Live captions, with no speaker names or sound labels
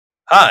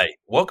Hi,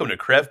 welcome to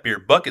Craft Beer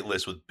Bucket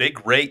List with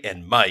Big Ray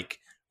and Mike,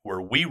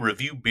 where we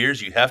review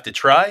beers you have to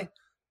try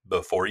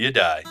before you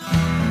die.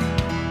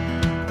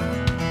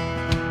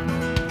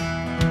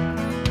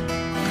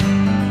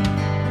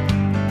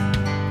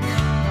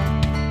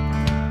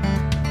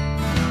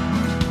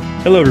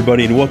 Hello,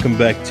 everybody, and welcome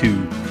back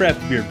to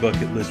Craft Beer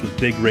Bucket List with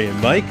Big Ray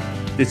and Mike.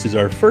 This is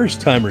our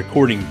first time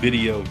recording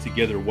video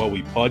together while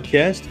we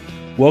podcast.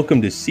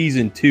 Welcome to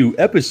Season 2,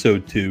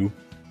 Episode 2,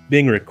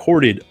 being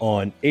recorded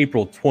on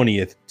April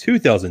 20th,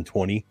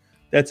 2020.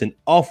 That's an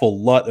awful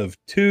lot of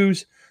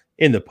twos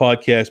in the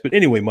podcast. But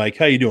anyway, Mike,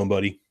 how you doing,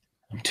 buddy?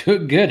 I'm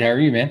doing good. How are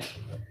you, man?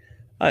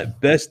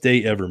 Best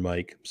day ever,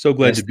 Mike. So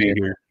glad to be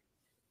here.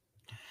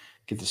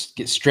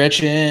 Get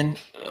stretching.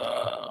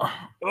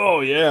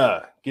 Oh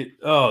yeah, get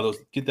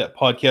that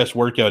podcast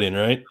workout in,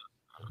 right?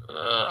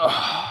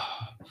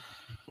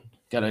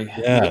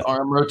 Gotta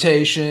arm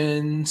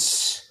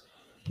rotations.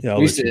 Yeah,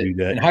 I'll let you do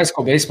that. In high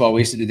school baseball,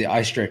 we used to do the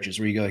eye stretches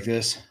where you go like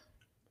this.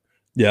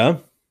 Yeah.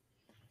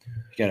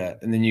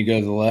 And then you go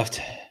to the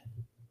left.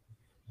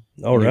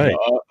 All right.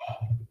 Up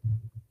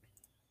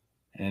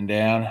and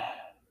down.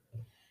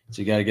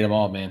 So you got to get them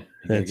all, man.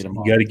 You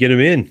got to get them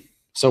in.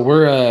 So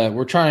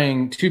we're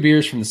trying two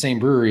beers from the same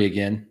brewery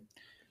again.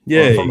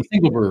 Yeah. From a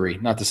single brewery,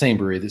 not the same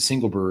brewery, the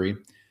single brewery.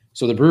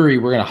 So the brewery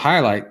we're going to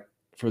highlight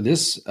for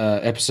this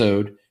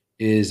episode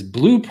is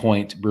Blue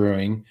Point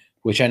Brewing,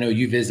 which I know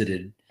you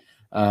visited.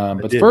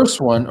 But the first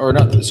one, or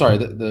not, sorry,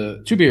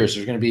 the two beers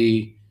are going to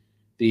be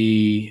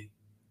the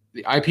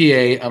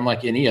IPA,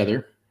 unlike any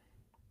other.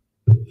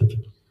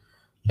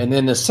 And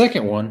then the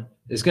second one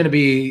is going to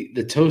be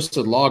the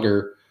Toasted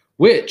Lager,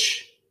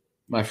 which,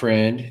 my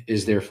friend,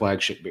 is their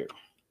flagship beer.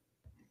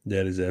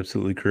 That is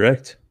absolutely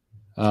correct.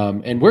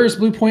 And where's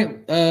Blue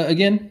Point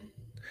again?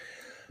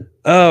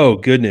 Oh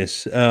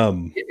goodness!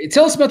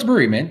 Tell us about the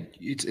brewery, man.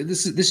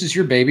 This is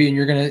your baby, and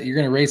you're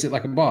gonna raise it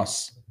like a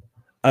boss.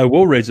 I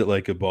will raise it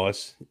like a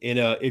boss, and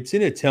it's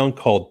in a town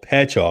called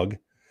Patchogue,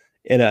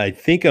 and I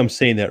think I'm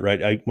saying that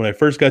right. When I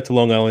first got to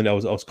Long Island, I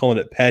was calling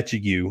it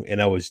Patchogue,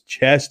 and I was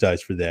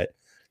chastised for that.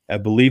 I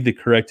believe the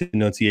correct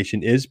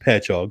enunciation is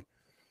Patchogue.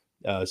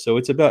 So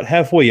it's about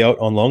halfway out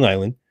on Long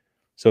Island.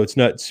 So it's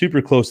not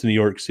super close to New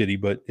York City,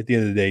 but at the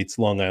end of the day, it's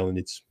Long Island.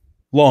 It's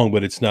long,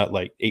 but it's not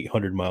like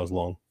 800 miles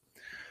long.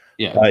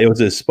 Yeah. It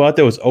was a spot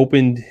that was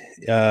opened.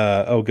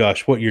 Oh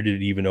gosh, what year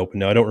did it even open?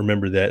 Now I don't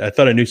remember that. I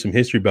thought I knew some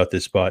history about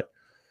this spot.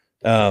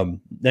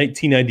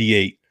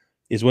 1998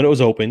 is when it was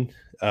opened,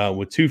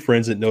 with two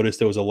friends that noticed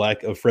there was a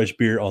lack of fresh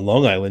beer on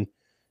Long Island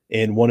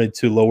and wanted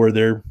to lower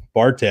their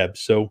bar tabs.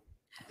 So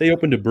they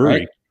opened a brewery.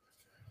 Right.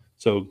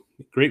 So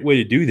great way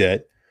to do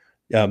that.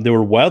 They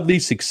were wildly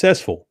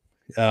successful.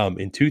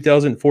 In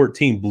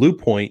 2014, Blue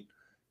Point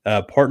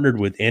partnered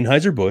with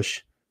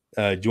Anheuser-Busch,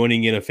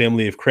 joining in a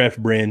family of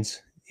craft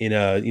brands in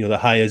the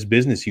highest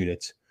business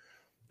units.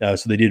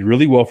 So they did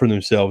really well for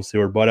themselves. They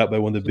were bought out by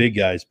one of the big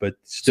guys, but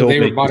still they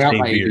were bought out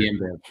by AB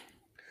InBev.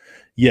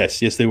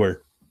 Yes, they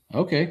were.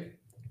 Okay.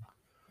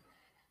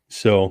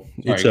 So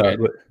it's a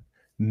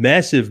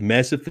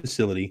massive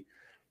facility,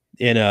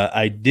 and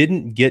I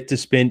didn't get to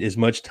spend as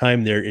much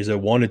time there as I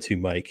wanted to,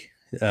 Mike.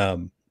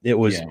 It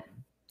was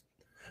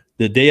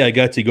the day I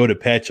got to go to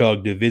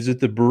Patchogue to visit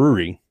the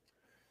brewery.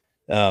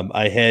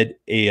 I had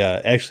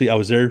I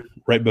was there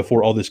right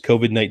before all this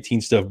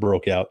COVID-19 stuff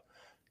broke out.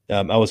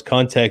 I was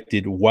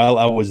contacted while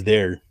I was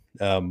there.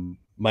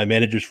 My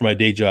managers for my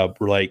day job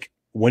were like,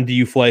 "When do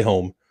you fly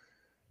home?"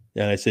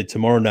 And I said,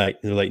 "Tomorrow night."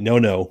 And they're like,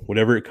 No,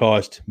 whatever it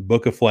cost,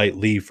 book a flight,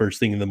 leave first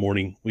thing in the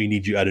morning. We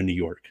need you out of New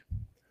York.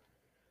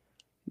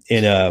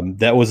 And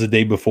that was the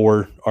day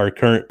before our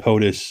current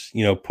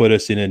POTUS, put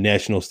us in a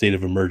national state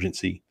of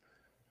emergency.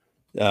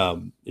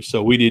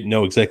 So we didn't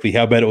know exactly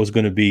how bad it was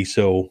going to be.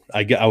 So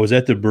I was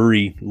at the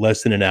brewery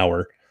less than an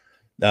hour.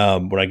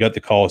 When I got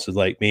the call, I was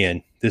like,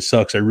 "Man, this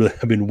sucks.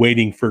 I've been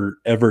waiting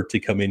forever to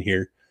come in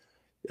here."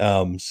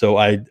 So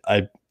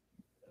I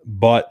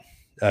bought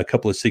a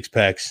couple of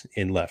 6-packs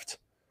and left.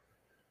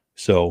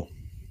 So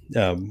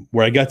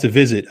where I got to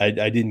visit, I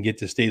didn't get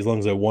to stay as long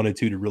as I wanted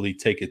to really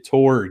take a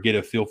tour or get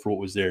a feel for what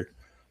was there.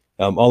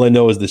 All I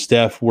know is the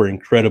staff were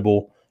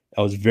incredible.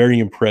 I was very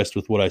impressed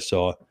with what I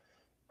saw.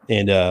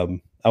 And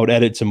I would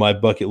add it to my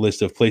bucket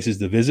list of places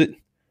to visit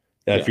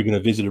if you're going to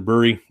visit a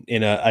brewery.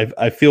 And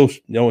I feel,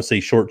 I don't want to say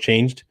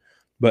shortchanged,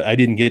 but I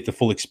didn't get the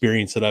full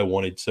experience that I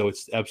wanted. So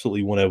it's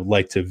absolutely one I would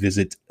like to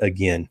visit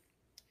again.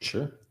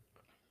 Sure.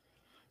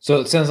 So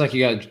it sounds like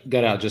you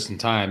got out just in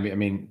time. I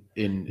mean,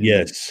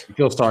 yes, I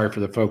feel sorry for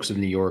the folks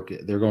in New York.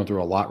 They're going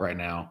through a lot right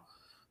now,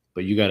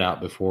 but you got out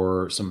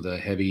before some of the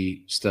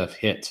heavy stuff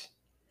hit.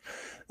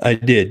 I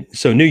did.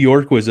 So New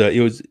York was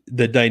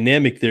the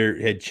dynamic there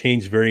had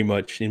changed very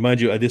much. And mind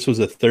you, this was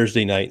a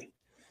Thursday night,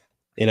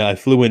 and I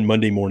flew in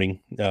Monday morning,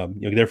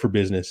 there for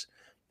business,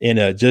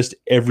 and just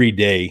every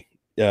day,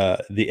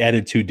 the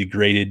attitude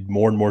degraded.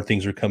 More and more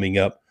things were coming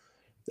up.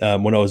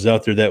 When I was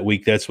out there that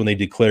week, that's when they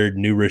declared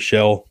New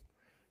Rochelle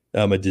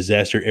a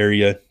disaster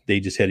area. They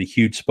just had a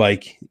huge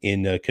spike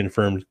in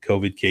confirmed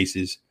COVID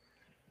cases.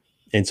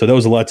 And so that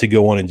was a lot to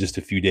go on in just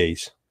a few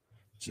days.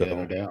 So yeah,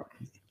 no doubt.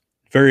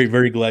 very,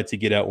 very glad to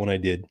get out when I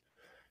did.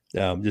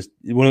 Just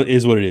it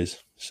is what it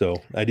is. So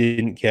I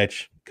didn't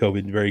catch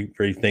COVID. Very,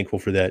 very thankful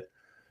for that.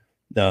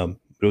 But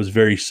it was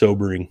very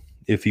sobering,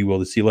 if you will,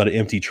 to see a lot of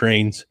empty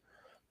trains,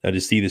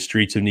 to see the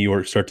streets of New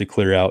York start to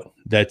clear out.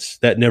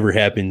 That never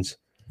happens.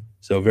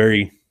 So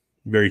very,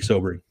 very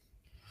sobering.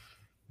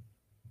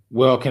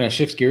 Well, can I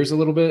shift gears a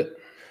little bit?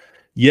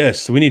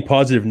 Yes, we need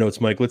positive notes,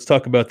 Mike. Let's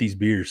talk about these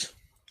beers.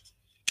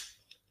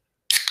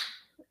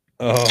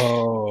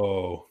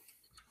 Oh,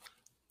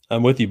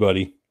 I'm with you,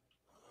 buddy.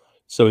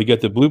 So we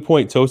got the Blue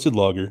Point Toasted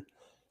Lager.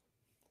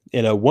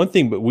 And one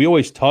thing, but we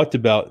always talked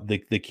about the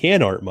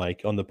can art,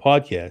 Mike, on the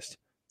podcast.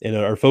 And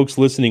our folks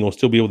listening will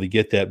still be able to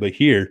get that. But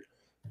here,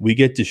 we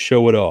get to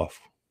show it off.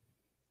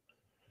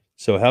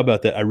 So how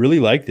about that? I really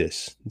like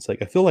this. It's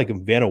like, I feel like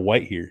I'm Vanna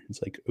White here.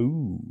 It's like,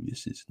 ooh,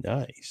 this is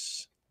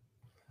nice.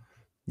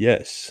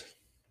 Yes.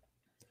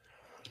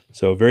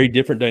 So very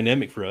different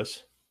dynamic for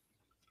us.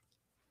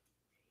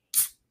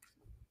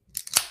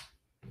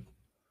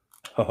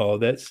 Oh,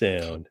 that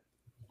sound.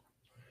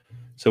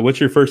 So what's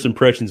your first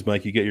impressions,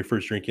 Mike? You get your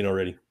first drink in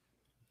already.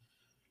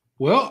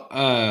 Well,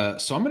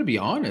 so I'm going to be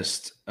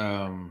honest.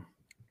 It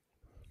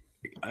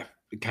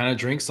kind of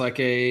drinks like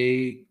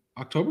a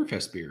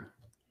Oktoberfest beer.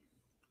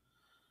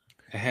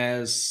 It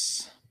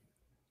has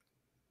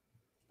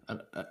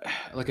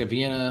like a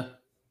Vienna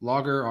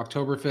lager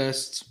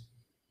Oktoberfest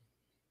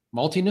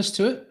maltiness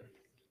to it.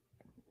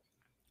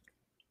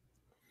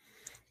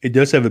 It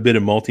does have a bit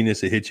of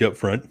maltiness that hits you up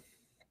front.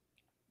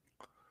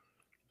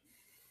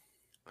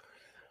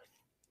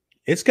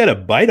 It's got a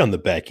bite on the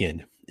back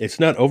end. It's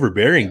not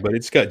overbearing, but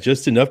it's got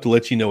just enough to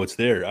let you know it's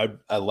there.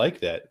 I like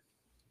that.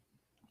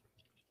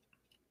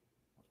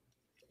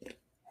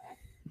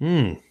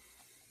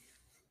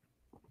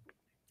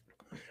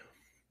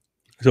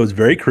 So it's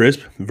very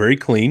crisp, very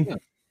clean. Yeah.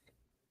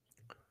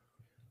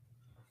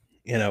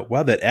 And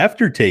wow, that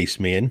aftertaste,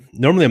 man.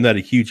 Normally I'm not a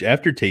huge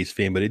aftertaste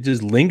fan, but it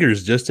just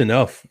lingers just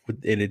enough.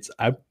 And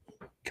I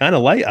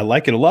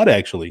like it a lot,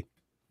 actually.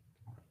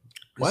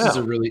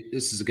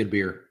 This is a good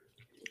beer.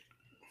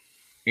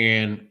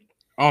 And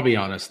I'll be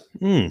honest,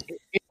 anytime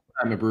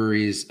a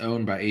brewery is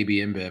owned by AB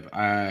InBev,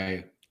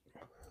 I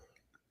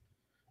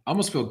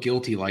almost feel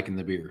guilty liking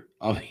the beer.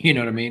 You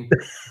know what I mean?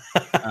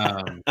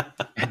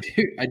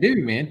 I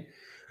do, man.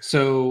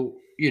 So,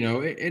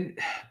 and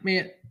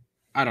man,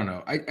 I don't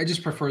know. I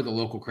just prefer the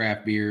local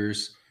craft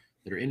beers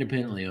that are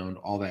independently owned,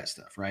 all that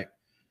stuff, right?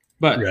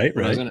 But what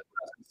I was going to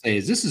say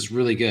is this is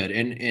really good.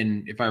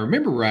 And if I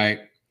remember right,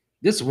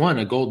 this won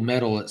a gold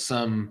medal at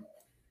some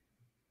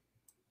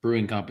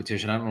brewing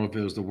competition. I don't know if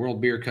it was the World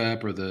Beer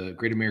Cup or the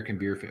Great American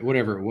Beer Fair,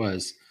 whatever it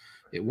was.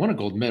 It won a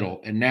gold medal,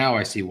 and now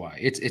I see why.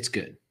 It's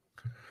good.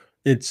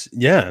 It's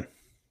yeah.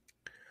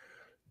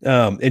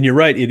 And you're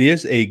right. It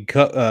is a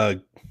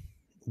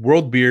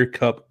World Beer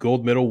Cup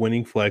gold medal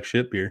winning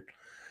flagship beer.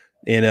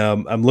 And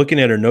I'm looking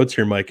at our notes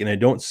here, Mike, and I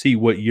don't see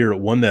what year it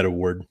won that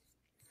award.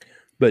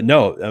 But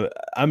no,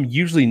 I'm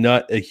usually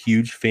not a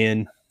huge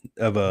fan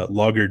of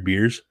lagered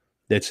beers.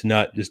 That's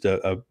not just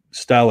a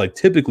style I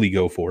typically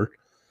go for.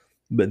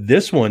 But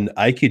this one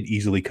I could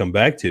easily come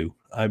back to.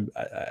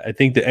 I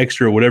think the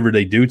extra whatever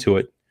they do to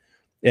it,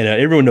 and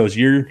everyone knows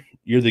you're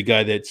the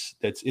guy that's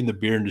in the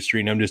beer industry,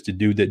 and I'm just a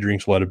dude that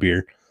drinks a lot of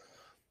beer,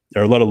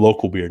 or a lot of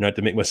local beer. Not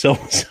to make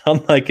myself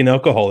sound like an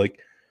alcoholic,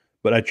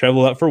 but I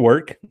travel out for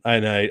work,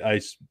 and I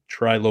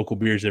try local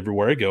beers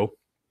everywhere I go.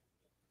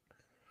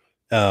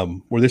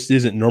 Where this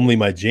isn't normally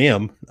my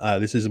jam,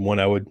 this isn't one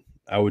I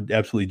would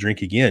absolutely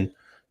drink again.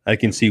 I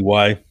can see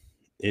why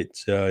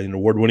it's an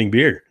award-winning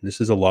beer. This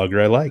is a lager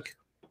I like.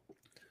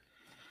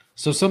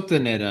 So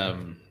something that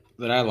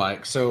I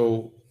like.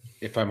 So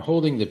if I'm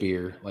holding the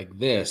beer like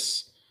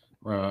this,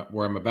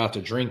 where I'm about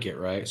to drink it,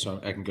 right?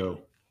 So I can go,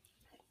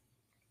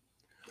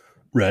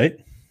 right,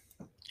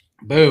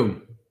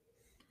 boom,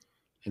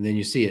 and then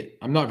you see it.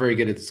 I'm not very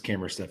good at this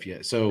camera stuff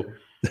yet, so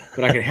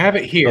but I can have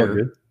it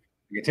here.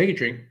 I can take a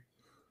drink.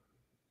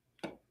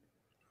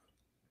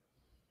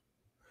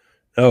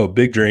 Oh,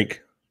 big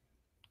drink.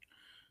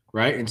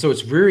 Right, and so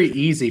it's very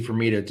easy for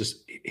me to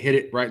just hit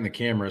it right in the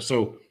camera.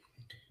 So.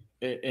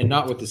 And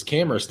not with this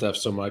camera stuff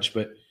so much,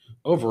 but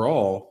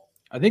overall,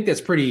 I think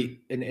that's pretty.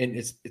 And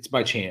it's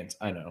by chance,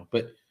 I know,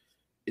 but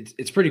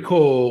it's pretty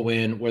cool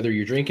when whether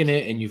you're drinking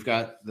it and you've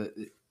got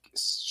it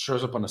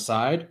shows up on the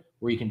side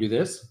where you can do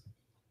this,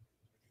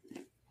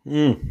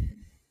 and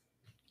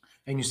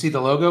you see the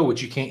logo,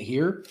 which you can't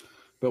hear,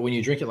 but when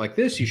you drink it like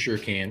this, you sure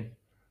can.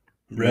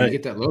 Right, you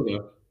get that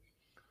logo.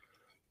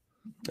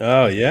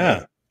 Oh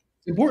yeah,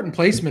 it's important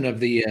placement of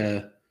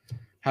the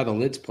how the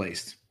lid's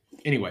placed.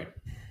 Anyway.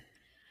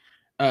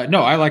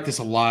 No, I like this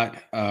a lot.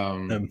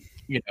 I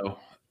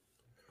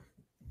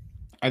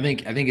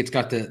think it's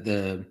got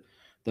the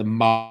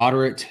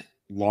moderate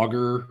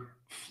lager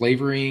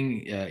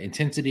flavoring,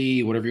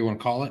 intensity, whatever you want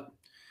to call it.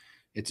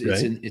 It's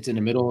in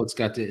the middle. It's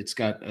got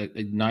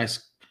a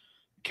nice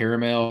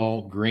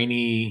caramel,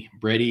 grainy,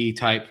 bready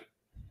type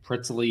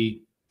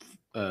pretzely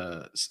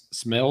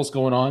smells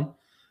going on.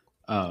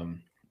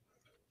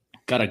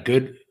 Got a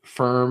good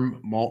firm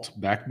malt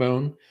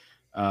backbone.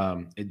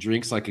 It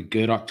drinks like a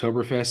good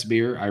Oktoberfest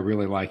beer. I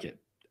really like it.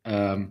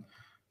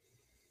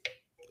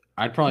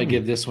 I'd probably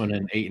give this one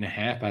an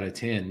 8.5 out of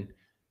 10.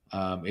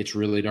 It's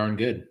really darn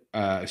good,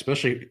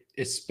 especially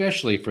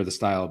for the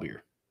style of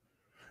beer.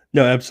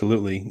 No,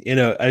 absolutely.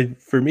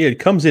 For me, it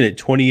comes in at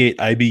 28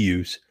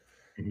 IBUs,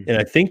 and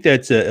I think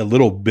that's a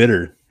little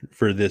bitter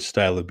for this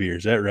style of beer.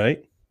 Is that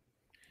right?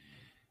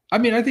 I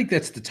mean, I think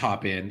that's the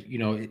top end.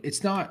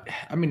 It's not.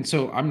 I mean,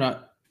 so I'm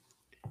not.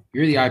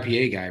 You're the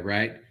IPA guy,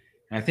 right?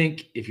 And I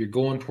think if you're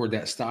going toward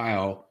that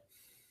style,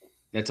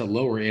 that's a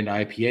lower end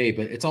IPA,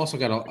 but it's also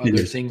got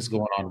other things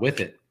going on with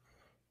it.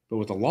 But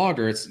with a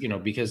lager, it's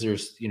because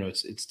there's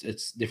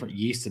it's different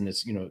yeast and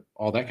it's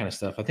all that kind of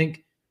stuff. I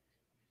think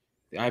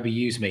the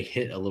IBUs may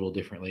hit a little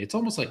differently. It's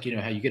almost like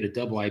how you get a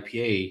double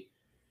IPA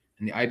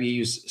and the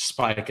IBUs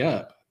spike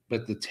up,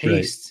 but the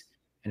taste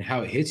and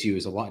how it hits you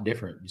is a lot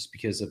different just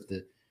because of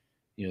the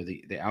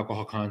the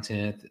alcohol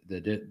content, the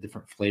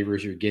different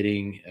flavors you're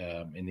getting,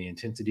 and the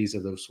intensities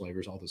of those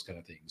flavors, all those kind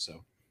of things.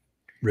 So.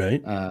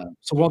 Right.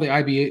 So while the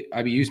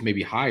IBUs may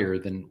be higher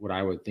than what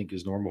I would think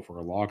is normal for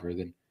a lager,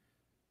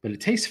 but it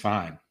tastes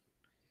fine.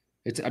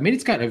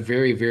 It's got a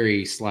very,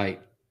 very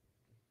slight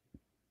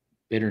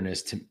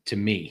bitterness to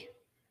me.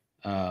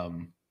 I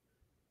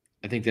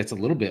think that's a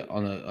little bit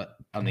on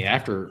the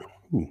after.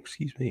 Ooh,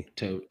 excuse me.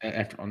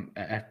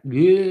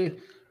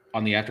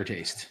 On the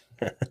aftertaste.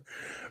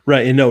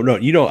 Right, and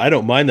no, I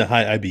don't mind the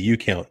high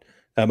IBU count.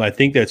 I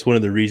think that's one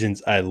of the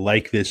reasons I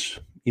like this.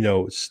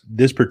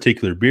 This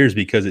particular beer is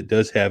because it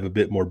does have a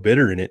bit more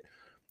bitter in it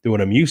than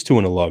what I'm used to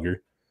in a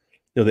lager.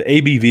 The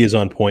ABV is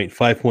on point,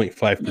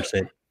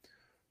 5.5%.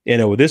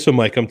 And with this one,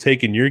 Mike, I'm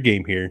taking your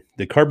game here.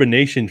 The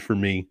carbonation for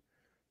me,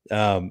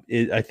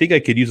 I think I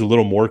could use a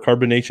little more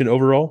carbonation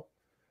overall.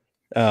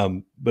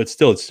 But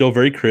still, it's still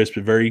very crisp,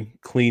 very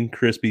clean,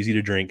 crisp, easy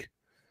to drink.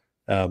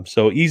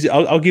 So easy.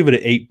 I'll give it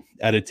an 8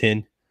 out of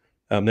 10.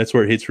 That's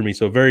where it hits for me.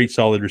 So very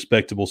solid,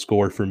 respectable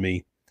score for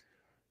me.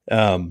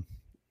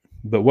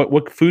 But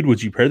what food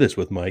would you pair this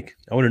with, Mike?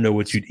 I want to know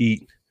what you'd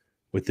eat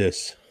with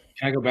this.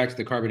 Can I go back to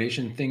the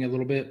carbonation thing a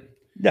little bit?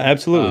 Yeah,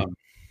 absolutely.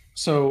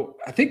 So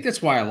I think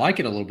that's why I like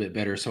it a little bit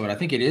better. So I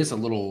think it is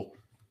the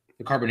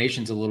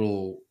carbonation's a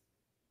little,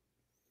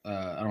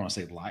 I don't want to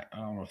say light. I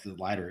don't know if it's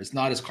lighter. It's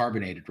not as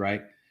carbonated,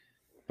 right?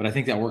 But I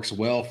think that works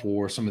well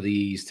for some of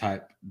these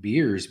type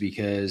beers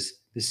because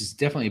this is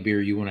definitely a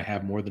beer you want to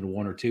have more than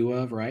one or two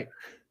of, right?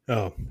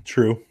 Oh,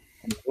 true.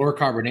 Lower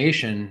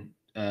carbonation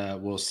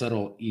will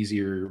settle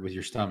easier with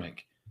your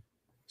stomach.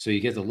 So you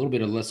get a little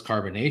bit of less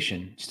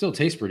carbonation, still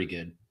tastes pretty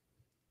good.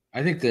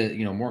 I think that,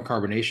 more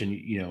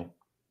carbonation,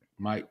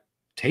 might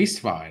taste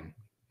fine,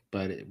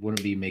 but it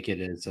wouldn't make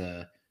it as,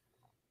 you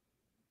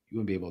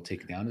wouldn't be able to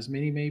take down as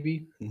many,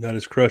 maybe. Not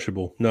as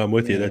crushable. No, I'm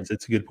with you. That's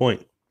a good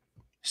point.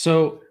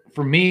 So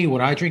for me,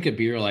 when I drink a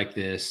beer like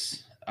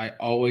this, I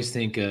always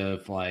think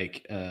of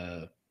like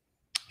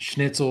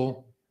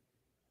schnitzel,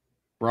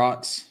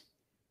 brats,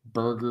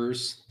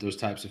 burgers, those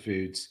types of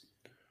foods.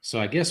 So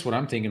I guess what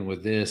I'm thinking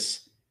with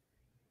this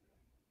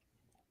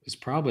is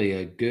probably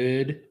a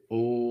good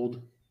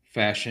old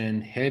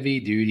fashioned, heavy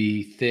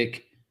duty,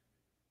 thick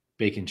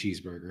bacon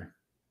cheeseburger.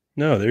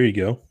 No, there you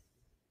go.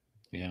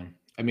 Yeah.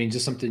 I mean,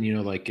 just something,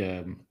 like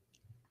a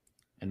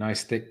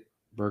nice thick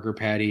burger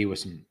patty with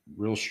some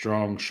real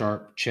strong,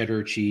 sharp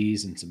cheddar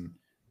cheese and some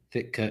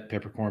thick cut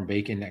peppercorn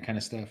bacon, that kind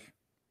of stuff.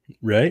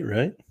 Right.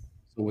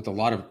 So with a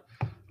lot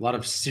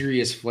of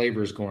serious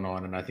flavors going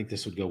on, and I think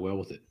this would go well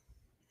with it.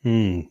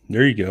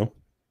 There you go.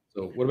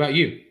 So what about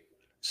you?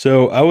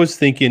 So I was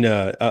thinking,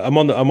 I'm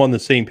on the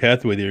same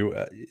path with you.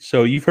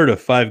 So you've heard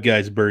of Five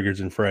Guys Burgers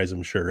and Fries,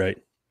 I'm sure, right?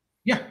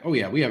 Yeah. Oh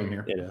yeah, we have them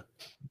here. Yeah.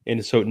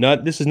 And so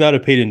this is not a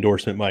paid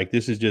endorsement, Mike.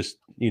 This is just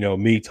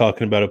me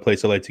talking about a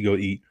place I like to go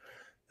eat.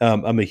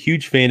 I'm a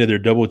huge fan of their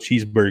double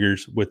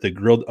cheeseburgers with the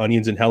grilled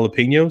onions and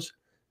jalapenos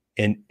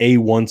and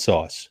A1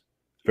 sauce.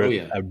 Oh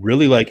yeah, I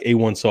really like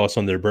A1 sauce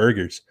on their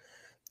burgers.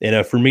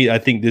 And for me, I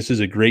think this is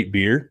a great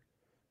beer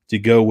to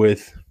go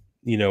with,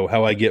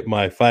 how I get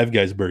my Five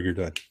Guys burger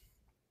done.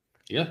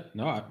 Yeah,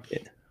 no,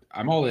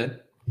 I'm all in.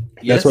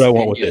 That's what I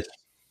want with this.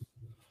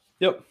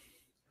 Yep.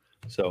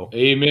 So,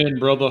 amen,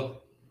 brother.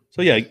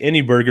 So yeah,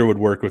 any burger would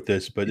work with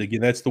this, but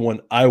again, that's the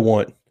one I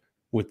want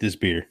with this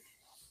beer.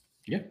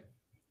 Yeah.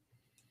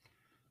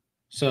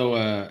 So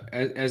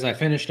as I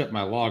finished up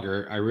my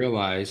lager, I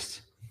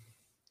realized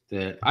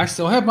that I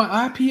still have my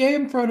IPA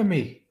in front of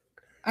me.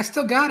 I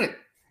still got it.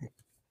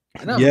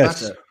 And I'm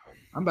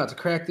about to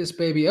crack this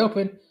baby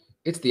open.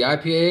 It's the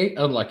IPA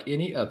unlike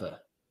any other.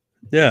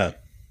 Yeah.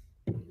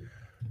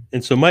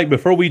 And so, Mike,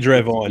 before we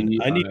drive on,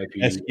 I need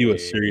to ask you a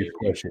serious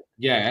question.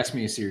 Yeah, ask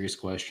me a serious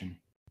question.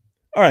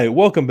 All right,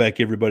 welcome back,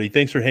 everybody.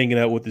 Thanks for hanging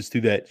out with us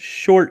through that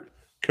short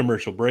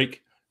commercial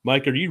break.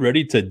 Mike, are you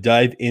ready to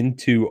dive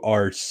into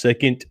our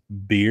second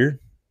beer?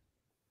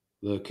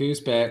 Look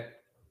who's back.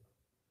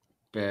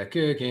 Back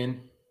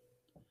again.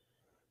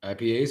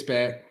 IPA's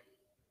back.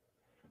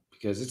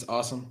 Because it's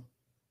awesome.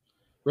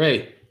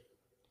 Ray,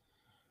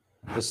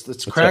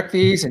 let's crack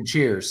these and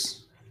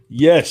cheers.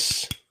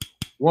 Yes.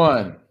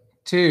 1,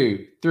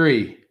 2,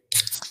 3.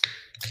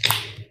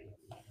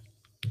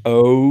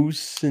 Oh,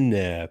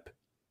 snap.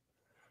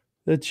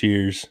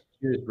 Cheers.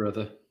 Cheers,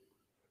 brother.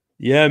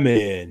 Yeah,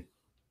 man.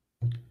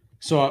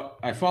 So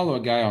I follow a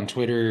guy on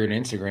Twitter and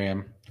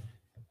Instagram,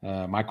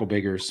 Michael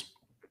Biggers.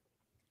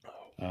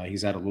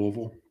 He's out of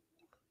Louisville.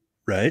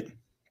 Right.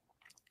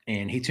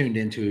 And he tuned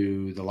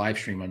into the live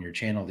stream on your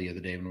channel the other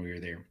day when we were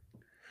there.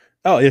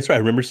 Oh, that's right. I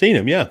remember seeing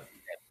him. Yeah.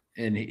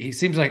 And he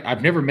seems like,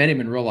 I've never met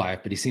him in real life,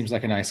 but he seems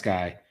like a nice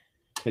guy.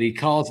 But he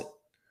calls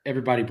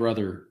everybody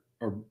brother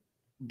or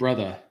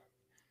brother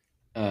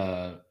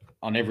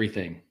on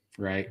everything,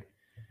 right?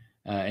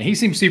 And he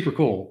seems super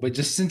cool. But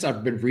just since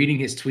I've been reading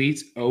his tweets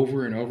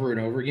over and over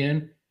and over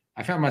again,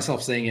 I found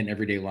myself saying it in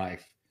everyday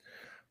life.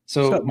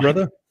 So, what's up,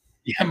 brother?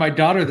 Yeah, my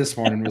daughter this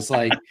morning was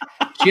like,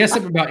 she has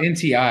something about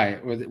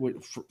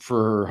NTI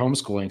for her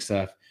homeschooling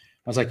stuff.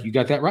 I was like, you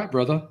got that right,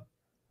 brother.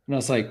 And I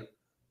was like,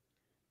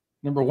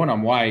 number one,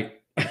 I'm white.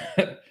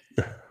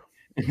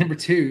 And number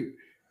two,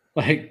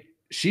 like,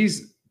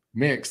 she's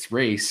mixed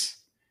race.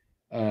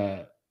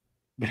 But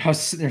I was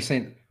sitting there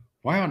saying,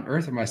 why on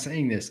earth am I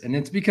saying this? And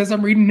it's because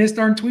I'm reading his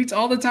darn tweets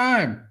all the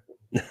time.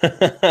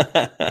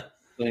 So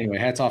anyway,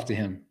 hats off to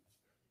him.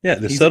 Yeah,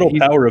 he's subtle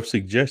power of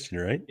suggestion,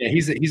 right? Yeah,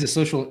 he's a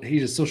social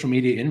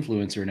media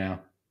influencer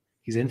now.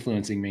 He's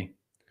influencing me.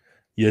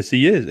 Yes,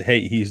 he is.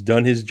 Hey, he's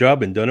done his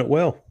job and done it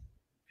well.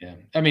 Yeah,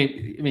 I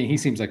mean, he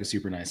seems like a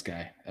super nice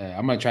guy.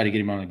 I'm gonna try to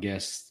get him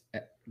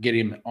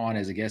on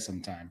as a guest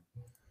sometime.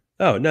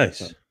 Oh, nice.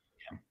 So,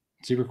 yeah,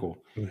 super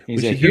cool.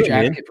 He's a huge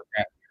advocate for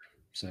craft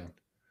beer. So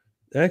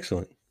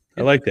excellent.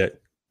 I like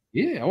that.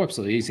 Yeah, oh,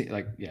 absolutely. He's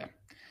like,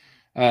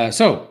 yeah.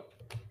 So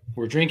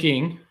we're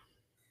drinking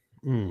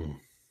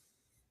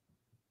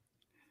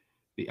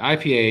the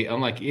IPA,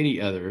 unlike any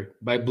other,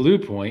 by Blue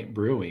Point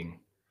Brewing.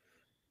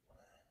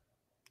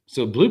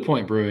 So Blue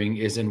Point Brewing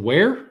is in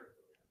where?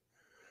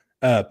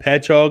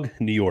 Patchogue,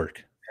 New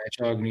York.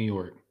 Patchogue, New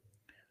York.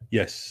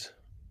 Yes.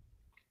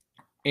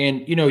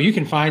 And, you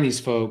can find these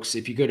folks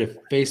if you go to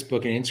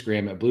Facebook and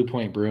Instagram at Blue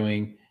Point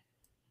Brewing.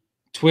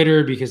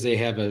 Twitter, because they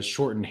have a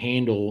shortened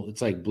handle.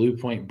 It's like Blue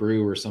Point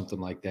Brew or something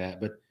like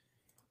that. But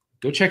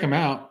go check them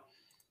out.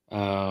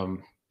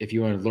 If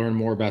you want to learn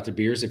more about the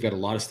beers, they've got a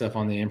lot of stuff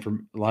on a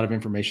lot of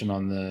information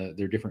on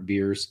their different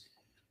beers.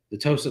 The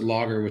Toasted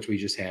Lager, which we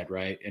just had,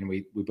 right? And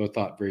we both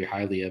thought very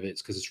highly of it.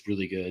 It's because it's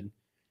really good.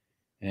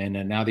 And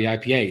now the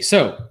IPA.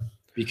 So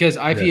because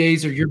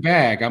IPAs are your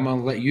bag, I'm going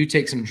to let you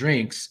take some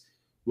drinks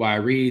while I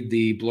read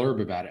the blurb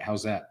about it.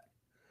 How's that?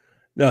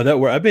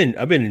 No, I've been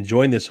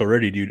enjoying this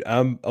already, dude.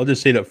 I'll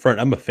just say it up front.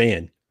 I'm a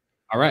fan.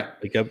 All right.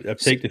 Like I've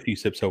taken a few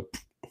sips. So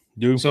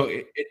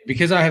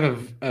because I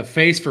have a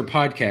face for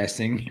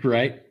podcasting,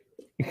 right?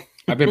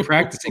 I've been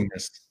practicing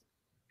this.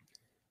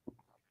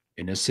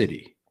 In a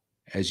city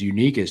as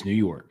unique as New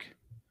York,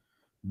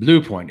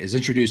 Blue Point is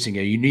introducing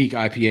a unique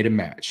IPA to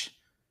match,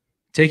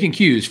 taking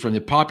cues from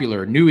the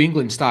popular New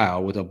England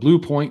style with a Blue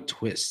Point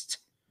twist.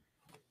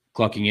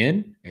 Clocking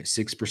in at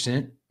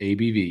 6%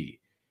 ABV.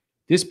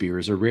 This beer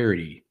is a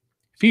rarity,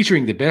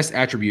 featuring the best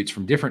attributes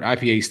from different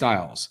IPA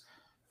styles: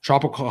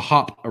 tropical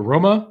hop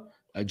aroma,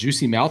 a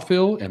juicy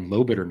mouthfeel, and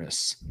low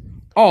bitterness.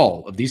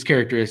 All of these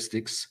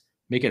characteristics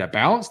make it a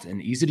balanced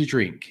and easy to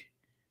drink,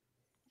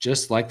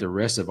 just like the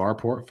rest of our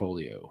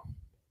portfolio.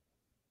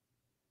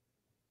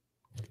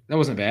 That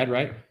wasn't bad,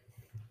 right?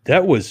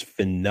 That was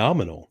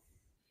phenomenal.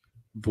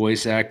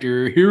 Voice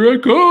actor, here I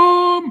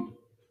come.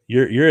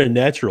 You're a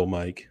natural,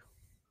 Mike.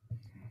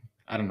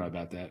 I don't know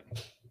about that.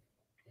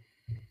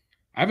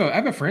 I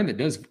have a friend that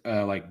does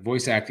like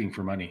voice acting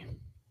for money.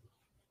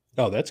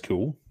 Oh, that's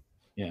cool.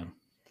 Yeah.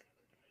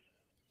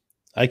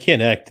 I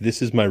can't act.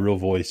 This is my real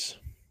voice.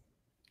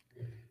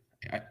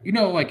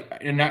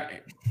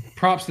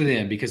 Props to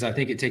them, because I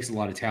think it takes a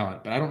lot of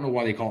talent, but I don't know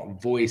why they call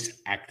it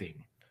voice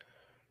acting.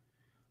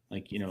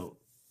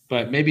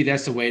 But maybe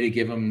that's the way to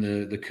give them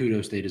the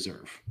kudos they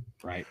deserve,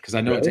 right? Because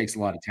I know it takes a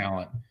lot of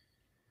talent.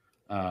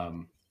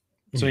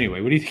 So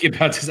anyway, what do you think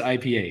about this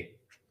IPA?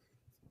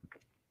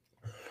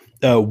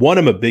 One,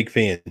 I'm a big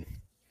fan.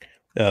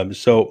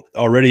 So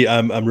already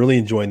I'm really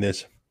enjoying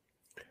this.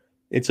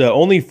 It's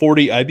only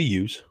 40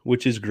 IBUs,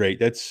 which is great.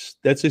 That's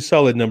a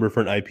solid number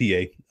for an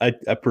IPA.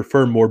 I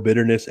prefer more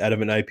bitterness out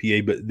of an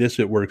IPA, but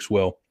it works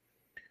well.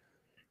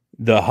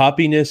 The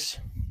hoppiness,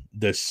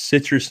 the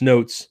citrus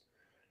notes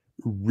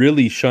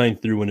really shine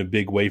through in a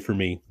big way for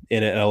me,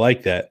 and I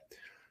like that.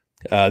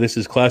 This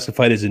is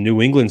classified as a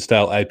New England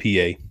style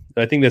IPA.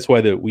 I think that's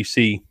why we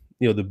see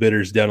the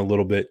bitters down a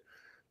little bit,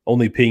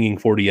 only pinging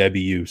 40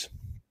 IBUs.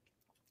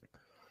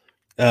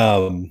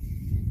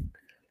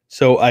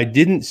 So I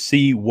didn't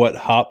see what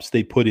hops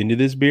they put into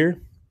this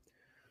beer,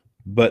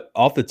 but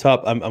off the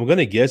top, I'm going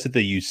to guess that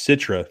they use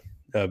Citra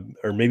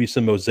or maybe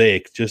some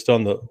Mosaic, just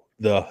on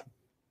the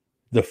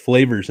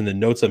flavors and the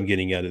notes I'm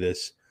getting out of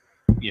this.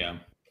 Yeah.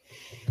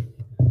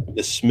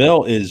 The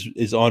smell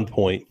is on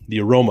point.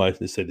 The aroma,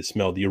 let's say the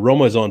smell. The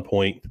aroma is on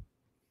point.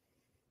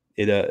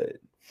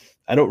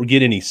 I don't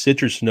get any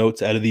citrus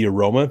notes out of the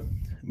aroma,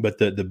 but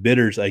the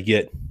bitters I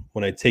get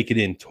when I take it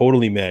in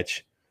totally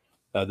match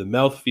The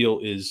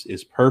mouthfeel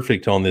is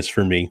perfect on this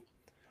for me.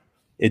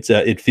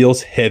 It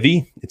feels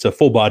heavy. It's a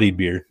full bodied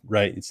beer,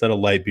 right? It's not a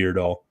light beer at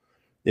all.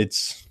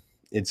 It's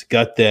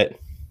got that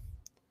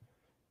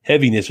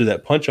heaviness or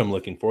that punch I'm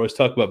looking for. I always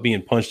talk about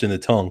being punched in the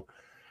tongue,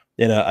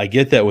 and I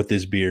get that with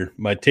this beer.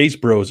 My taste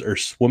bros are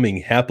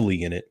swimming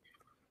happily in it.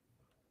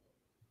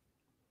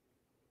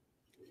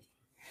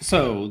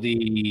 So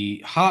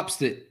the hops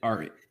that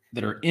are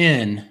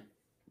in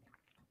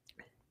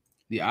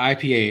the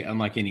IPA,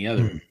 unlike any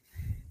other.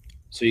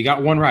 So you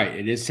got one right.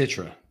 It is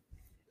Citra.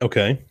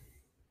 Okay.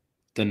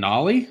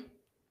 Denali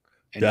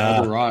and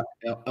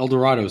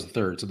Eldorado is the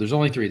third. So there's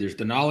only three. There's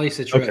Denali,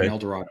 Citra, and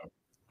Eldorado.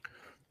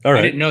 All right.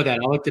 I didn't know that.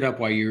 I looked it up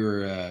while you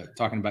were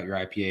talking about your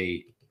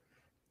IPA.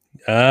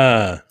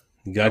 Gotcha.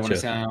 I don't want to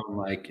sound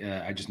like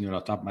I just knew it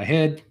off the top of my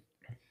head.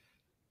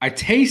 I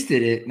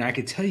tasted it, and I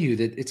could tell you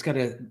that it's got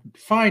a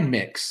fine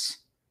mix.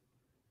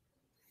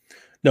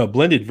 No,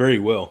 blended very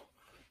well.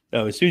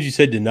 As soon as you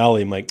said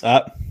Denali, I'm like,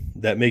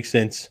 that makes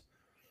sense.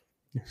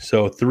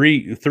 So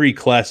three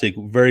classic,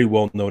 very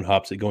well-known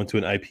hops that go into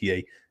an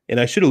IPA. And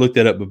I should have looked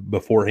that up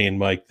beforehand,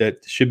 Mike.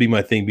 That should be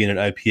my thing, being an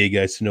IPA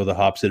guy, to know the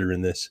hops that are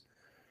in this.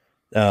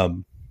 I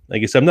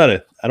guess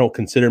I don't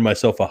consider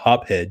myself a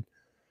hop head,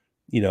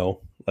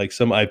 like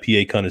some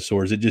IPA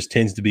connoisseurs. It just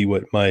tends to be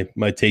what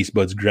my taste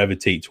buds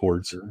gravitate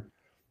towards. Sure.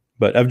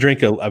 But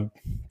I've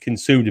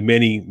consumed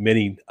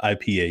many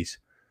IPAs.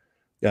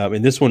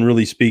 And this one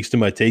really speaks to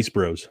my taste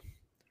bros.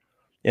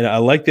 And I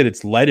like that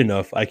it's light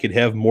enough. I could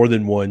have more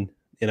than one.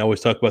 And I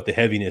always talk about the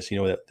heaviness,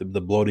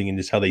 the bloating and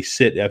just how they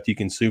sit after you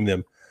consume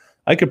them.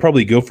 I could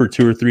probably go for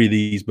 2 or 3 of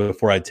these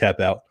before I tap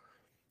out,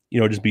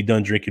 just be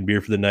done drinking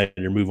beer for the night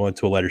or move on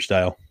to a lighter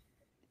style.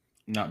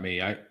 Not me.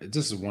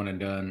 This is one and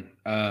done.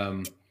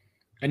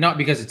 And not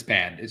because it's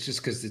bad. It's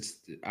just because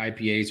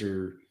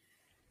IPAs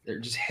they're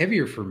just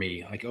heavier for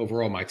me. Like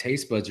overall, my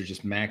taste buds are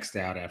just maxed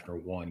out after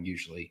one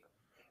usually.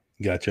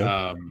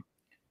 Gotcha.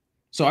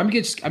 So I'm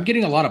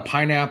getting a lot of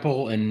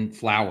pineapple and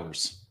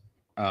flowers,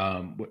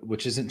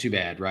 which isn't too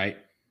bad, right?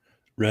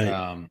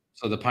 Right.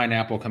 So the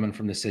pineapple coming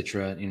from the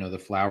Citra, the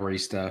flowery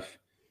stuff.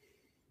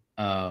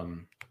 I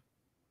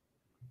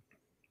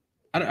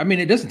mean,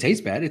 it doesn't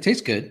taste bad. It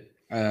tastes good.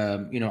 I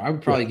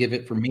would probably give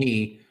it, for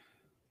me,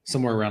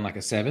 somewhere around like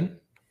a 7.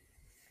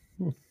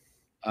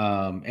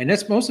 And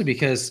that's mostly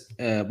because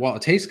while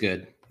it tastes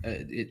good,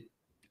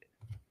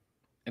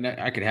 and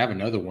I could have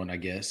another one, I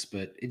guess,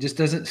 but it just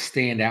doesn't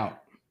stand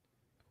out.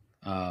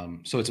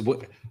 So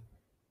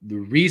the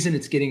reason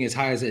it's getting as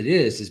high as it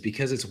is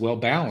because it's well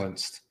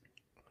balanced,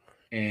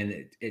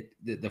 and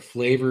the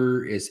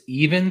flavor is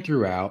even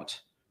throughout.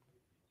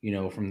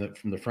 From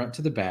the front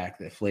to the back,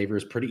 the flavor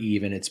is pretty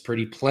even. It's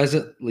pretty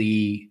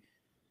pleasantly,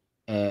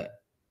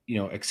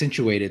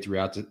 accentuated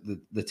throughout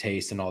the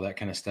taste and all that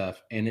kind of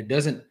stuff. And it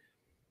doesn't.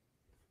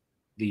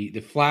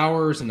 The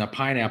flowers and the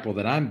pineapple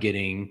that I'm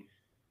getting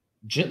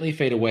gently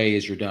fade away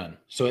as you're done.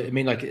 So I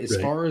mean, like as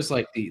far as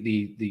like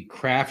the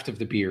craft of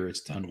the beer,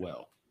 it's done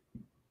well.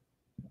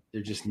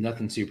 There's just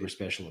nothing super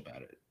special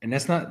about it, and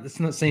that's not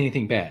saying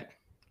anything bad,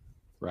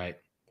 right?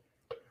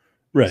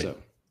 Right. So,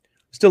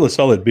 still a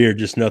solid beer,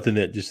 just nothing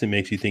that just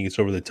makes you think it's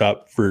over the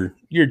top for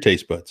your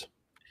taste buds.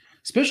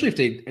 Especially if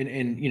they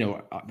and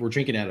we're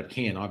drinking out of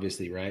can,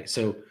 obviously, right?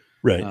 So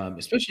right.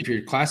 Especially if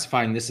you're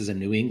classifying this as a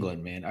New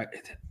England, man,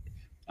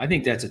 I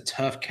think that's a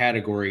tough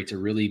category to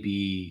really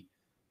be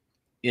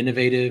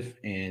innovative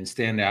and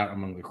stand out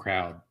among the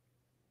crowd.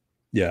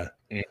 Yeah.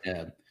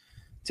 And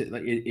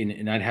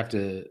I'd have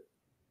to,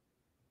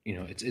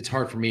 it's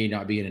hard for me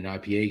not being an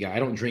IPA guy. I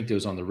don't drink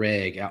those on the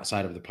reg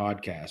outside of the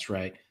podcast,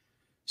 right?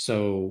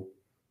 So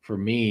for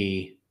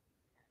me,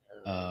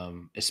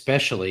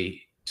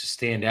 especially to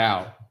stand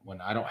out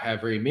when I don't have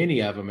very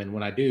many of them, and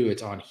when I do,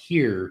 it's on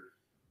here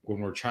when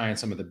we're trying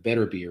some of the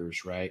better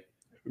beers, right?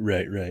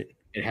 Right.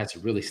 It has to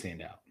really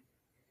stand out.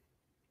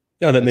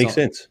 No, that makes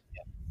sense.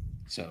 Yeah.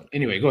 So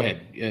anyway, go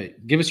ahead.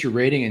 Give us your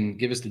rating and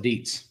give us the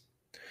deets.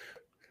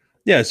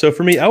 Yeah. So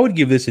for me, I would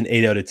give this an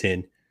 8 out of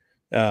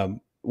 10.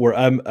 Where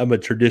I'm a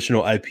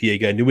traditional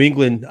IPA guy. New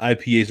England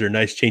IPAs are a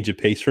nice change of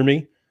pace for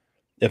me.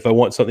 If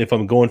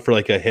I'm going for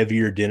like a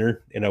heavier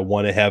dinner and I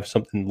want to have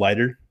something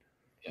lighter,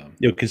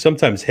 because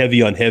sometimes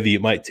heavy on heavy,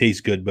 it might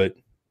taste good, but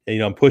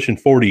I'm pushing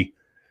 40.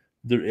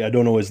 I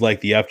don't always like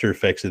the after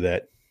effects of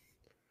that.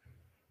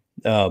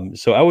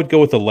 So I would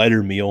go with a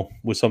lighter meal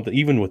with something,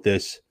 even with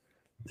this,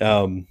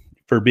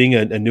 for being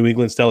a New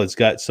England style. It's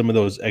got some of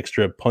those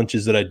extra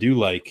punches that I do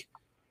like.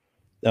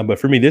 But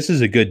for me, this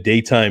is a good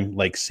daytime,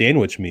 like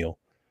sandwich meal.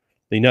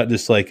 Not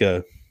just like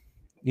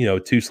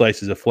 2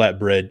 slices of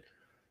flatbread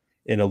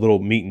and a little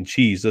meat and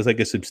cheese. That's like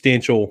a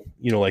substantial,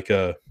 like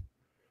a,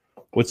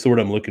 what's the word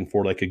I'm looking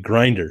for? Like a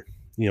grinder,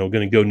 going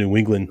to go New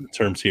England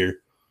terms here.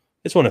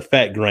 I just want a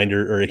fat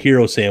grinder or a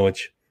hero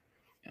sandwich.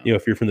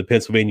 If you're from the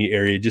Pennsylvania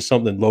area, just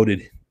something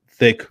loaded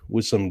thick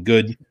with some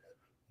good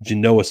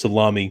Genoa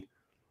salami,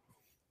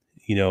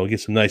 get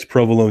some nice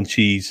provolone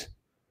cheese,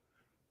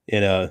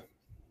 and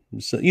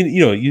so,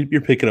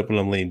 you're picking up what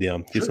I'm laying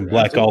down. Get some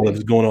black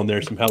olives going on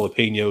there, some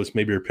jalapenos,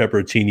 maybe a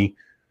pepperoncini,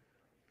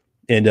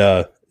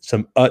 and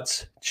some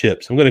Utz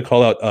chips. I'm going to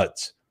call out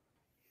Utz.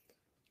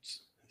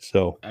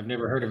 So I've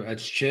never heard of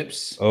Utz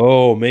chips.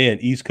 Oh man,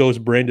 East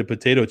Coast branded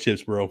potato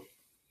chips, bro.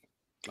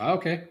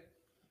 Okay.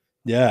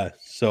 Yeah.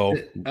 So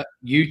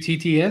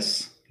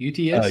UTTS?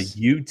 UTS?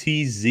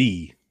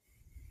 UTZ.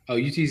 Oh,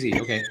 UTZ.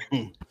 Okay.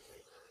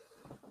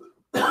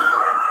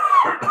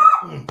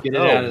 Get it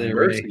out of there,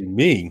 Ray.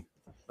 Me.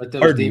 Let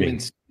those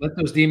demons. Let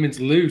those demons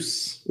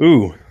loose.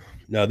 Ooh,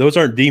 no, those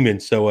aren't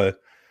demons. So,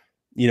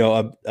 you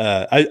know,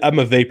 I'm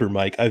a vapor,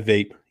 Mike. I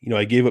vape. You know,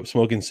 I gave up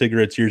smoking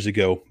cigarettes years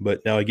ago,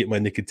 but now I get my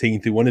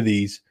nicotine through one of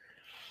these.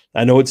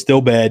 I know it's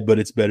still bad, but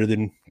it's better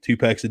than 2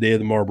 packs a day of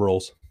the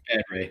Marlboros.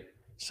 Bad, Ray.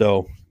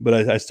 So, but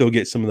I still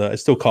get some of the. I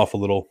still cough a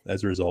little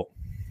as a result.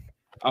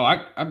 Oh,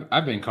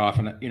 I've been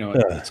coughing. You know,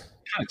 it's kind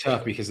of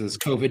tough because of this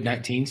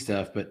COVID-19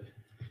 stuff, but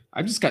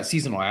I've just got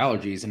seasonal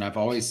allergies, and I've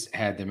always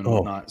had them and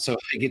whatnot. So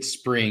it gets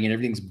spring and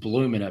everything's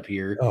blooming up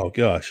here. Oh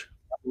gosh.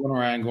 I'm going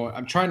around going.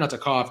 I'm trying not to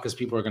cough because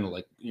people are going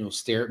to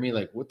stare at me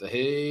like, "What the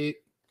heck?"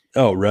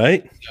 Oh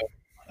right. So,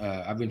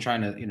 I've been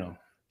trying to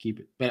keep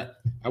it, but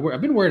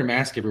I've been wearing a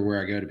mask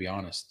everywhere I go. To be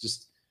honest,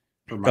 just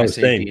for my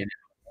safety.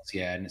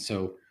 And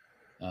so,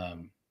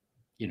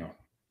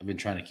 I've been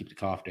trying to keep the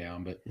cough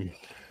down, but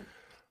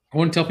I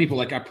want to tell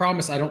people, I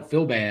promise I don't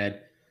feel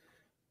bad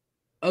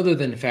other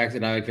than the fact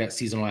that I've got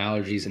seasonal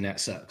allergies and that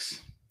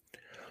sucks.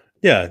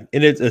 Yeah.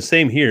 And it's the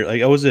same here.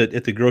 Like I was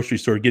at the grocery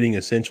store getting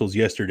essentials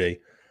yesterday.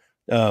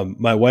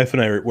 My wife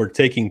and I were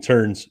taking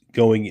turns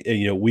going,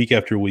 week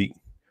after week.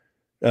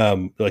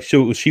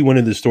 She went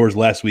into the stores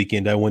last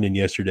weekend. I went in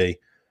yesterday.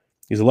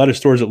 There's a lot of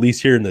stores, at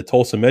least here in the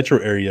Tulsa metro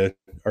area,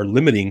 are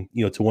limiting,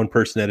 to one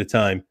person at a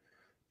time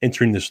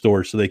entering the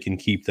store so they can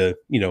keep the,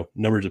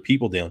 numbers of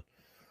people down.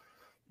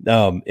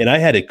 And I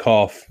had a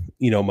cough,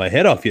 my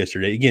head off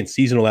yesterday. Again,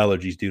 seasonal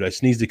allergies, dude. I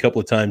sneezed a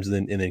couple of times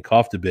and then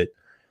coughed a bit.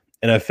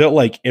 And I felt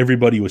like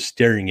everybody was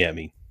staring at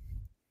me.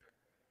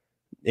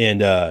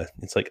 And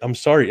it's like, I'm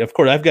sorry. Of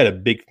course, I've got a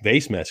big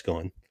face mask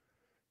on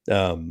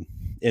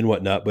and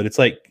whatnot. But it's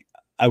like,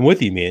 I'm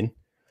with you, man.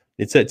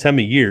 It's that time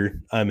of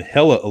year. I'm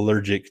hella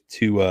allergic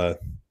to,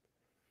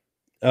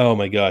 oh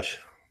my gosh.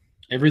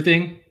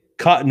 Everything?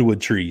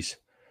 Cottonwood trees.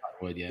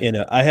 Cottonwood, yeah. And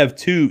I have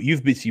two,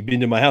 you've been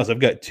to my house. I've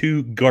got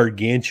 2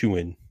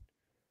 gargantuan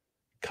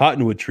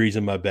cottonwood trees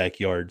in my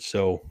backyard.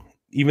 So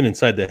even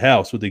inside the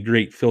house with the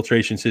great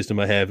filtration system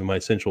I have in my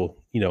central,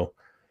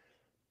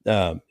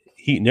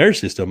 heat and air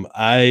system,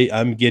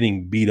 I'm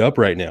getting beat up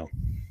right now.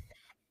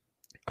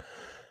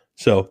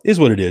 So is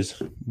what it is.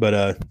 But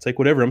it's like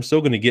whatever. I'm still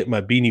going to get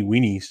my beanie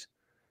weenies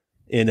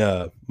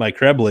and my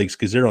crab legs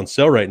because they're on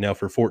sale right now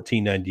for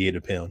 $14.98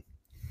 a pound.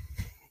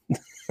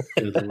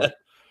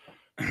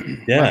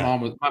 Yeah,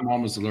 my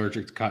mom was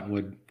allergic to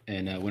cottonwood,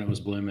 and when it was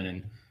blooming,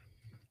 and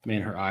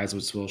man, her eyes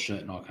would swell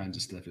shut and all kinds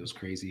of stuff. It was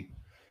crazy.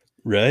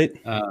 Right.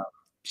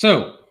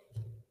 So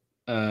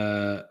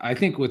I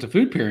think with the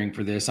food pairing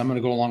for this, I'm going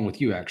to go along with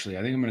you. Actually,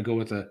 I think I'm going to go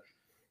with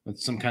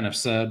some kind of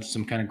sub,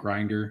 some kind of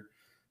grinder.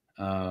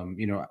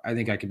 I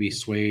think I could be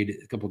swayed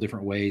a couple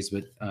different ways,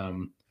 but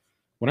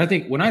when I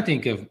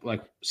think of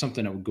like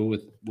something that would go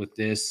with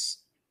this,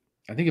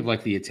 I think of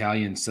like the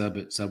Italian sub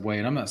at Subway,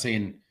 and I'm not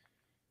saying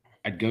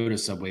I'd go to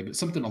Subway, but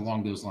something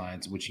along those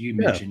lines, which you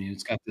mentioned.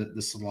 It's got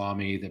the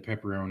salami, the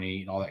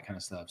pepperoni, and all that kind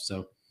of stuff.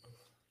 So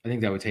I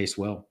think that would taste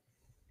well.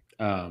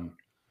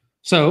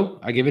 So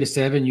I give it a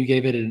 7. You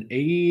gave it an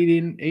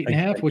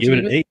 8.5. What you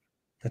give it? 8.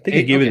 I think 8?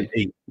 I gave it an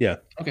 8. Yeah.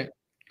 Okay.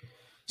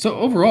 So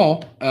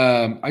overall,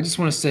 I just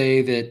want to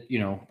say that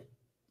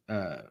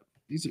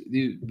these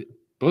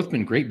both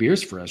been great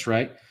beers for us,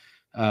 right?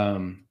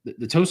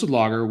 The Toasted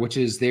Lager, which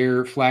is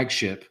their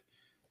flagship,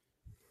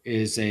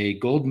 is a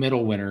gold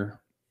medal winner.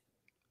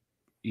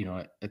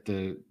 At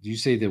did you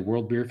say the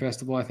World Beer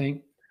Festival? I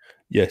think.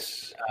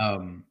 Yes.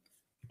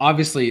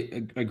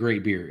 Obviously a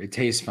great beer. It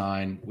tastes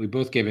fine. We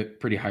both gave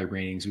it pretty high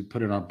ratings. We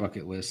put it on our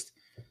bucket list.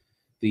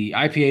 The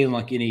IPA,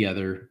 unlike any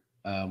other,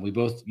 I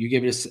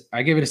gave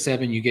it a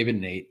 7. You gave it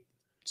an 8.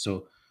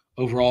 So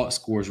overall it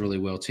scores really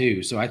well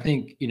too. So I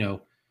think, the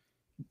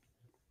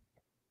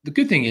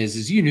good thing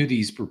is you knew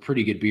these were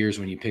pretty good beers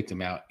when you picked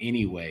them out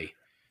anyway.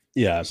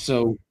 Yeah.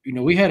 So,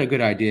 we had a good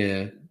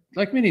idea,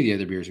 like many of the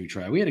other beers we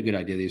tried, we had a good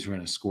idea these were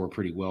going to score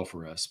pretty well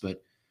for us,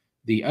 but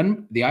the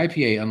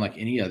IPA, unlike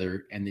any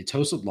other, and the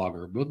Toasted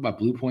Lager, both by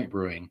Blue Point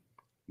Brewing,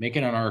 make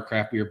it on our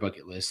craft beer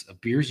bucket list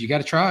of beers you got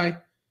to try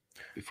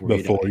before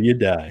you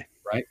die.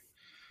 Right.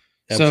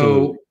 Absolutely.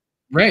 So,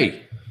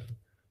 Ray,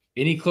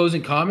 any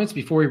closing comments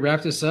before we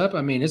wrap this up?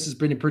 I mean, this has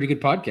been a pretty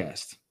good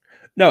podcast.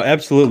 No,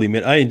 absolutely,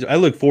 man. I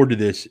look forward to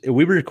this.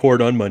 We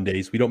record on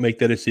Mondays. We don't make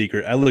that a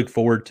secret. I look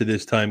forward to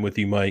this time with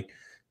you, Mike,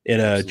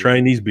 and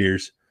trying these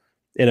beers.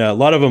 And a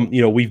lot of them,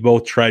 we've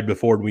both tried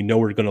before, and we know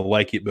we're going to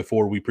like it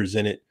before we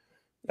present it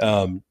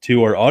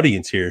to our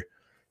audience here.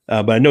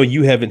 But I know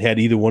you haven't had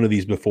either one of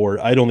these before.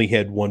 I'd only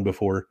had one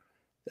before.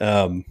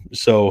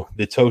 So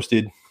the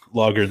Toasted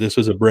Lager, this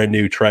was a brand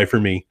new try for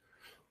me.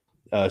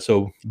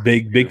 So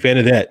big fan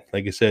of that.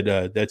 Like I said,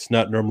 that's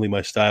not normally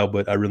my style,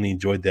 but I really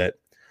enjoyed that.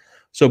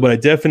 So, but I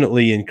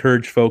definitely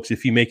encourage folks,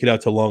 if you make it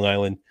out to Long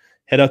Island,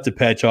 head out to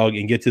Patchogue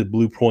and get to the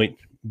Blue Point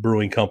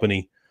Brewing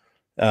Company.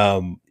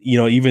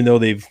 Even though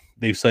they've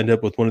signed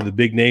up with one of the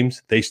big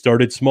names, they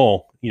started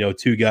small.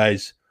 Two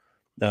guys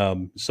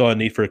saw a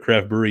need for a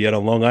craft brewery out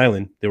on Long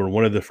Island. They were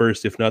one of the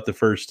first, if not the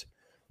first,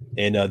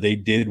 and they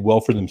did well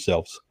for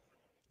themselves.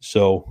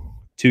 So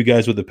two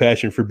guys with a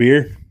passion for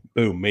beer,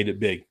 boom, made it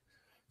big.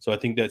 So I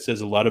think that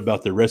says a lot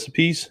about their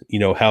recipes,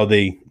 how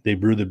they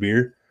brew the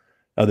beer.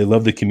 They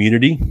love the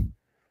community.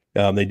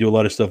 They do a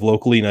lot of stuff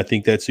locally, and I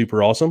think that's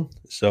super awesome.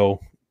 So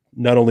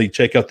not only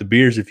check out the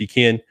beers if you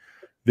can,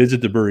 visit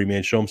the brewery,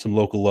 man. Show them some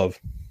local love.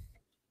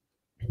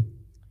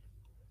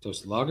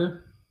 Toasted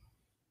lager.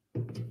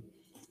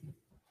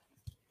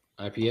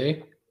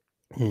 IPA.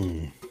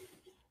 Don't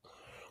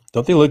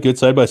they look good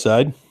side by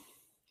side?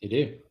 They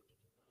do.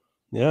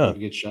 Yeah.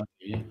 Good shot.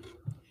 Yeah.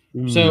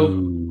 So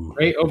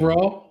great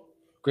overall.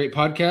 Great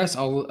podcast.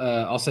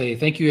 I'll say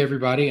thank you,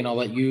 everybody, and I'll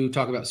let you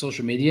talk about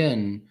social media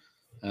and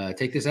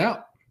take this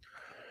out.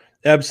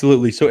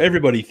 Absolutely. So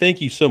everybody,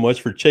 thank you so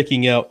much for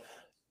checking out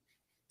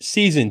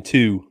Season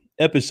 2,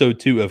 Episode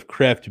 2 of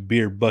Craft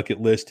Beer Bucket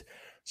List.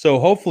 So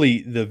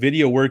hopefully the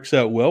video works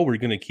out well. We're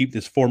going to keep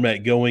this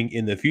format going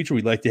in the future.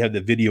 We'd like to have the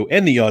video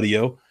and the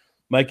audio.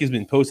 Mike has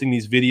been posting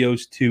these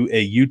videos to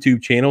a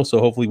YouTube channel, so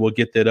hopefully we'll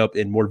get that up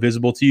and more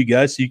visible to you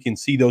guys so you can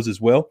see those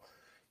as well.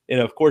 And,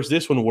 of course,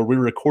 this one where we're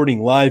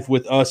recording live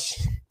with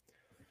us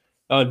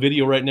on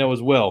video right now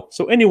as well.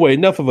 So anyway,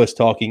 enough of us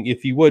talking.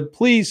 If you would,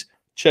 please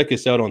check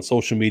us out on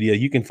social media.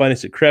 You can find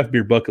us at Craft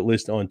Beer Bucket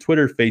List on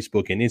Twitter,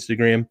 Facebook, and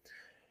Instagram.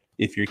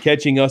 If you're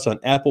catching us on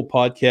Apple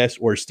Podcasts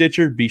or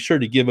Stitcher, be sure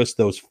to give us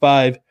those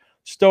 5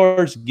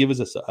 stars. Give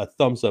us a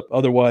thumbs up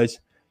otherwise,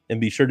 and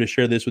be sure to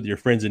share this with your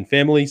friends and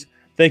families.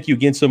 Thank you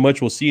again so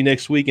much. We'll see you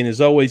next week. And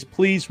as always,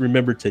 please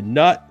remember to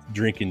not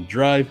drink and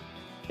drive,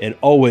 and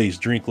always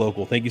drink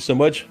local. Thank you so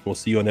much. We'll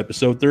see you on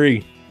episode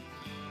 3.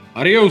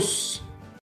 Adios.